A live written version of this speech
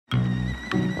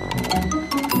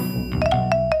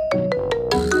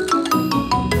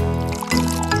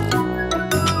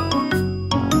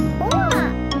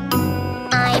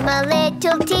I'm a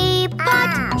little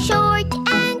teapot, short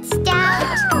and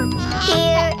stout.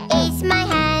 Here is my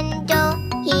handle,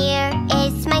 here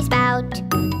is my spout.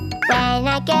 When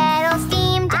I get all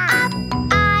steamed up,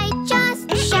 I just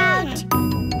shout.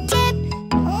 Tip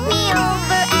me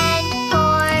over and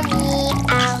pour me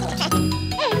out.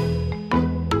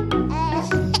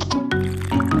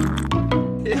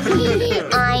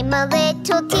 I'm a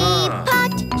little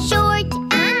teapot, short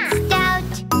and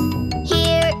stout.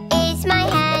 Here is my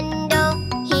handle,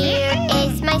 here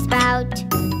is my spout.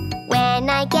 When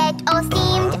I get all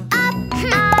steamed up,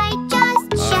 I just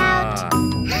shout.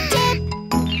 Tip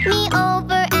me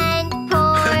over and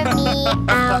pour me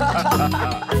out.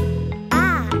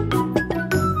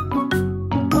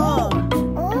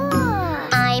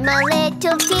 I'm a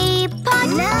little teapot,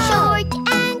 short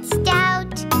and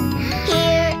stout.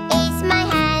 Here is my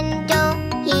handle,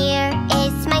 here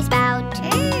is my spout.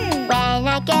 When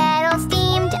I get all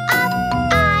steamed up,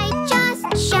 I just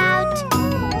shout.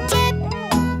 Tip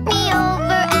me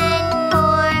over and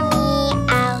pour me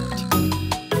out.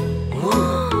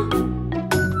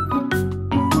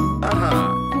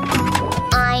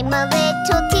 I'm a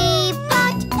little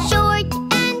teapot, short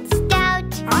and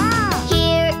stout.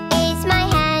 Here is my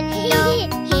handle,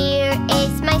 here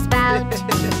is my spout.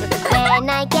 When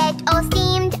I get all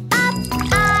steamed up,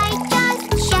 I just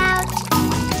shout.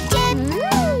 Tip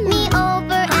me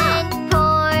over and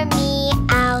pour me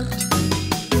out.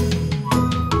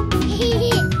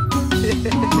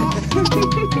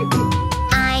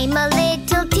 I'm a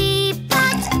little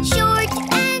teapot, short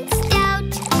and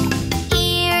stout.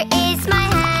 Here is my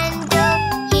handle,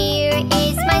 here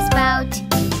is my spout.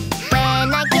 When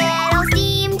I get all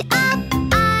steamed up,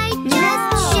 I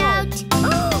just shout.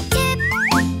 Tip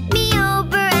me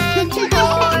over and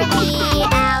pour me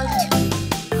out.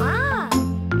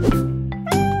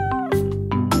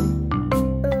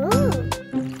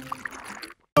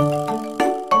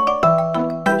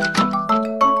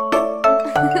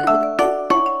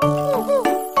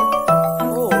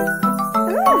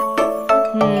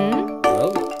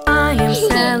 I am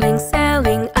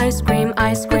selling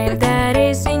ice cream that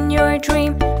is in your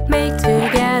dream. Make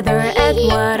together, add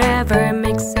whatever,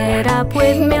 mix it up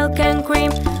with milk and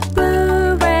cream.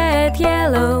 Blue, red,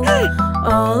 yellow,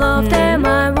 all of them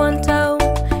I want to.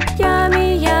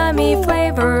 Yummy, yummy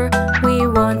flavor, we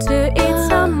want to eat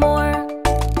some more.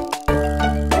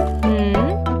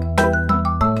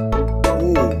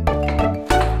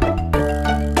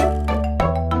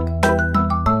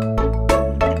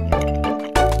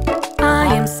 I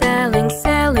am selling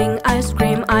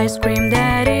ice cream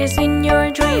that is in your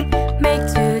dream. Make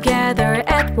together,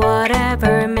 add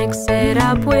whatever, mix it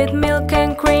up with milk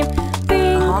and cream.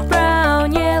 Pink,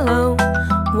 brown, yellow,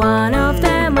 one of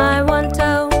them I want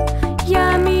to.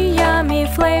 Yummy, yummy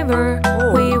flavor,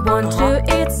 we want to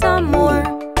eat some more.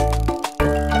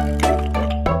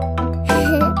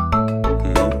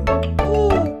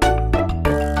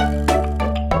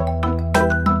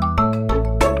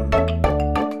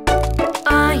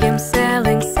 I am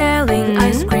selling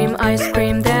ice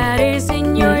cream that is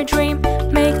in your dream.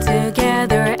 Make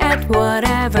together, add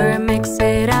whatever, mix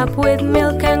it up with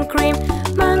milk and cream.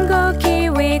 Mango,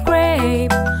 kiwi,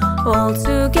 grape, all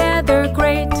together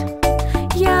great.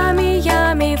 Yummy,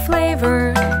 yummy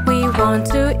flavor, we want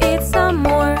to eat some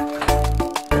more.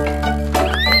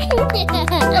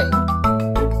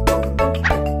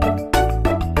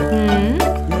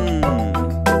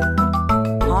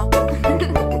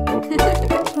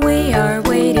 We are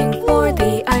waiting for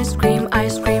the ice cream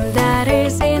that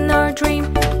is in our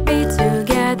dream. Be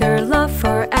together, love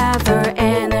forever,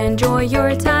 and enjoy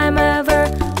your time ever.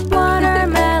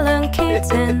 Watermelon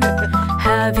kitten,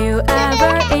 have you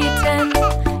ever eaten?